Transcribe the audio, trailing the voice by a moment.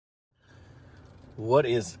What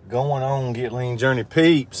is going on, Get Lean Journey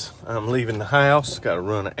peeps? I'm leaving the house, got to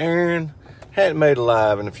run an errand. Hadn't made a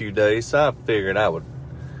live in a few days, so I figured I would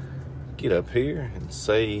get up here and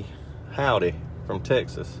say howdy from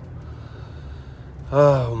Texas.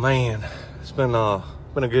 Oh man, it's been a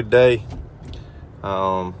good day.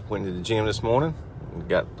 Went to the gym this morning,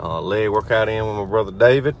 got a leg workout in with my brother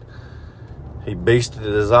David. He beasted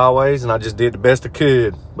it as always, and I just did the best I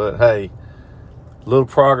could. But hey, little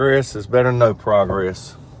progress is better than no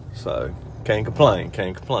progress. So, can't complain.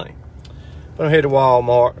 But I'm headed to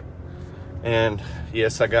Walmart. And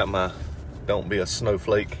yes, I got my Don't Be a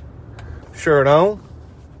Snowflake shirt on.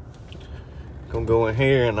 Gonna go in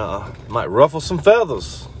here and might ruffle some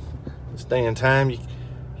feathers. This day and time, you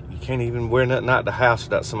can't even wear nothing out the house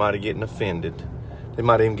without somebody getting offended. They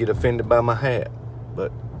might even get offended by my hat.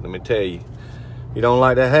 But let me tell you, if you don't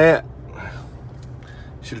like that hat,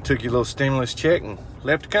 should have took your little stimulus check and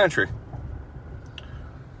left the country.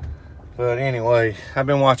 But anyway, I've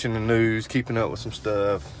been watching the news, keeping up with some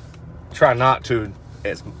stuff. Try not to,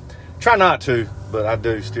 but I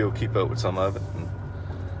do still keep up with some of it. And,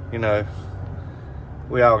 you know,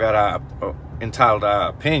 we all got entitled to our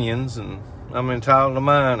opinions, and I'm entitled to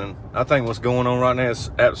mine. And I think what's going on right now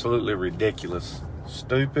is absolutely ridiculous,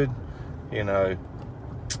 stupid. You know,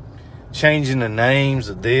 changing the names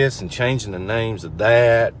of this and changing the names of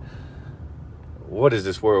that. What is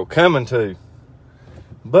this world coming to?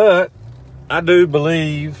 But I do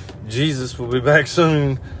believe Jesus will be back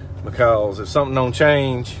soon, because if something don't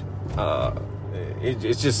change,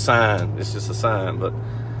 it's just a sign. It's just a sign. But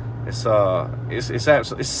it's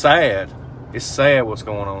absolutely sad. It's sad what's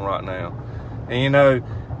going on right now. And you know,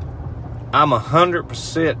 I'm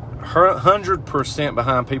 100%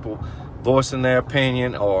 behind people voicing their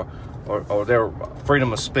opinion or their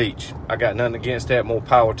freedom of speech. I got nothing against that. More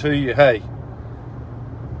power to you. Hey,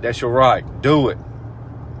 that's your right. Do it.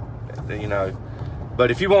 You know,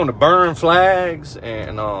 but if you want to burn flags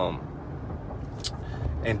and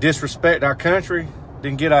disrespect our country,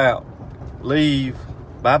 then get out, leave,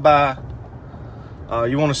 bye.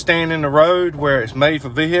 You want to stand in the road where it's made for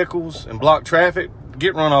vehicles and block traffic,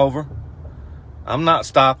 get run over. I'm not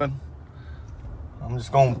stopping. I'm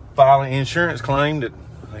just gonna file an insurance claim that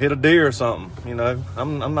I hit a deer or something. You know,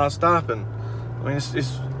 I'm not stopping. I mean, it's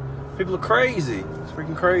people are crazy. It's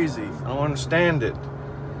freaking crazy. I don't understand it.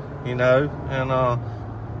 You know, and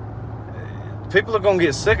people are gonna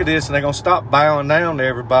get sick of this, and they're gonna stop bowing down to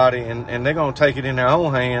everybody, and they're gonna take it in their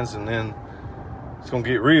own hands, and then it's gonna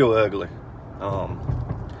get real ugly.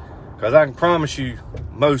 Because I can promise you,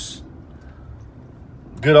 most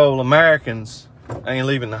good old Americans ain't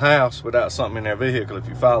leaving the house without something in their vehicle, if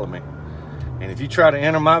you follow me. And if you try to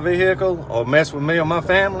enter my vehicle or mess with me or my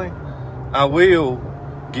family, I will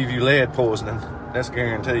give you lead poisoning. That's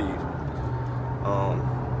guaranteed.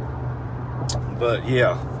 But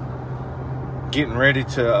yeah, getting ready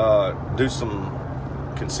to do some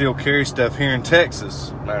concealed carry stuff here in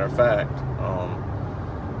Texas, matter of fact,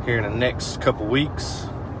 here in the next couple weeks.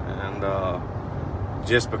 And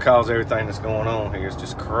just because everything that's going on here is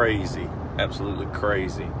just crazy, absolutely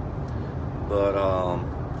crazy. But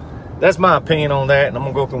that's my opinion on that, and I'm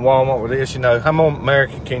gonna go up in Walmart with this. You know, how more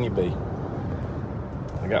American can you be?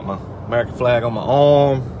 I got my American flag on my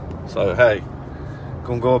arm, so hey,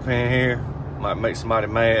 gonna go up in here. Might make somebody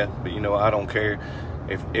mad, but you know, I don't care.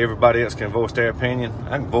 If everybody else can voice their opinion,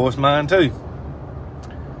 I can voice mine too.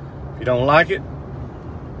 If you don't like it,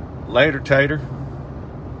 later, tater.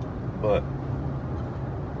 But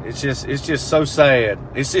it's just so sad.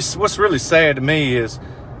 It's just, what's really sad to me is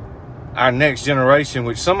our next generation,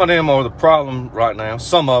 which some of them are the problem right now.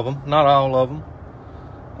 Some of them, not all of them.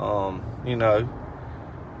 You know,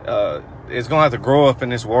 it's gonna have to grow up in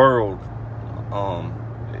this world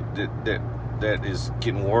that is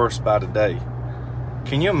getting worse by the day.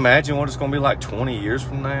 Can you imagine what it's gonna be like 20 years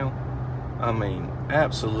from now? I mean,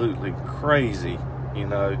 absolutely crazy, you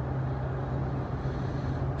know.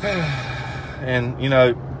 And you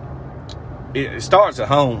know, it starts at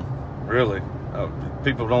home, really. A lot of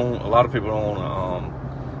people don't want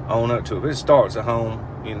to own up to it, but it starts at home.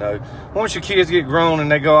 You know, once your kids get grown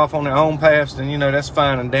and they go off on their own paths, then you know, that's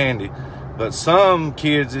fine and dandy. But some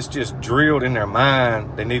kids, it's just drilled in their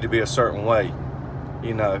mind they need to be a certain way,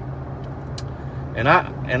 you know. And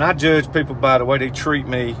I judge people by the way they treat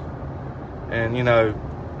me, and you know,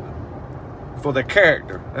 for their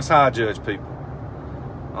character. That's how I judge people.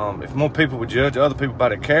 If more people would judge other people by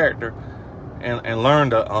their character and learn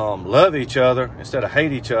to love each other instead of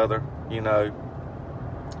hate each other, you know,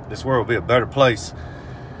 this world will be a better place.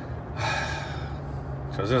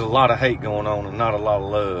 Because there's a lot of hate going on and not a lot of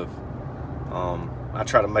love. I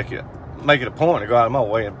try to make it make it a point to go out of my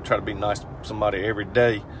way and try to be nice to somebody every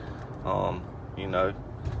day. You know,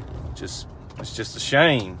 it's just a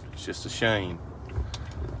shame. It's just a shame.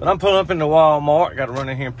 But I'm pulling up into Walmart. Got to run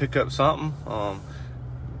in here and pick up something.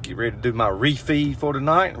 Get ready to do my refeed for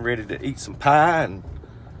tonight. I'm ready to eat some pie and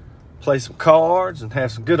play some cards and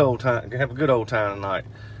have some good old time. Have a good old time tonight.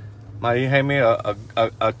 Might even have me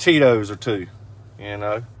a Tito's or two, you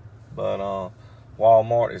know. But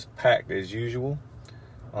Walmart is packed as usual.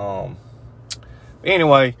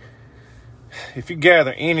 Anyway, if you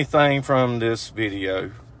gather anything from this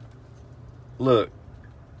video, look,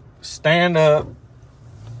 stand up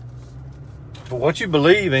for what you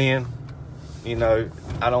believe in. You know,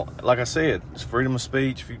 like I said, it's freedom of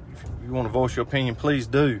speech. If you want to voice your opinion, please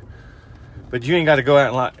do. But you ain't got to go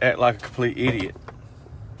out and act like a complete idiot,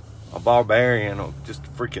 a barbarian, or just a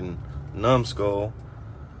freaking numbskull.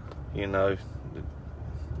 You know,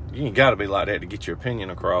 you ain't got to be like that to get your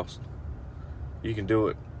opinion across. You can do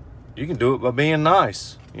it. You can do it by being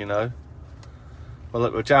nice, you know.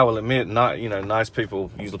 Well, which I will admit, nice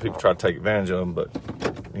people, usually people try to take advantage of them, but,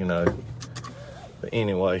 you know. But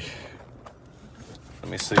anyway,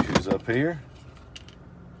 let me see who's up here.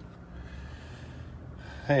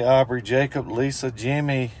 Hey, Aubrey, Jacob, Lisa,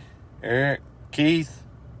 Jimmy, Eric, Keith,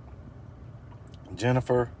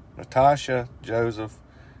 Jennifer, Natasha, Joseph,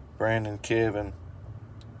 Brandon, Kevin.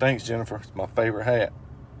 Thanks, Jennifer. It's my favorite hat.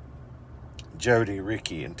 Jody,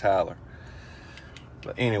 Ricky, and Tyler.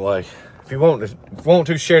 But anyway, if you want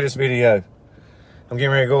to share this video, I'm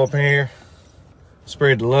getting ready to go up here,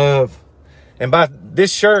 spread the love. And by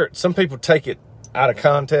this shirt, some people take it out of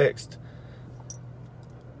context.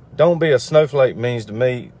 Don't be a snowflake means to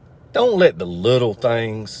me, don't let the little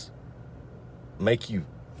things make you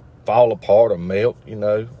fall apart or melt, you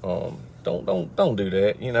know. Don't do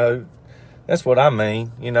that, you know. That's what I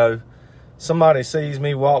mean, you know. Somebody sees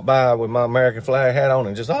me walk by with my American flag hat on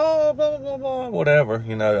and just, oh, blah, blah, blah, whatever,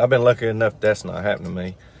 you know. I've been lucky enough that's not happened to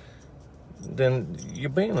me. Then you're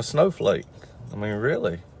being a snowflake. I mean,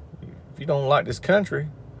 really. If you don't like this country,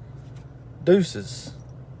 deuces.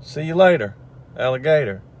 See you later,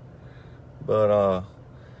 alligator. But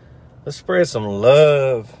let's spread some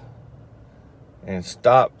love and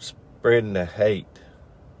stop spreading the hate.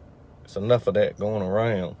 It's enough of that going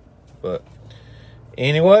around. But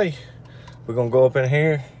anyway, we're going to go up in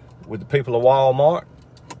here with the people of Walmart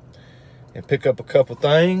and pick up a couple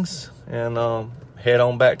things and head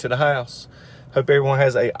on back to the house. Hope everyone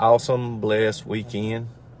has an awesome, blessed weekend.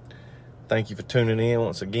 Thank you for tuning in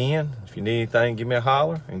once again. If you need anything, give me a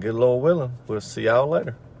holler. And good Lord willing, we'll see y'all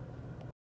later.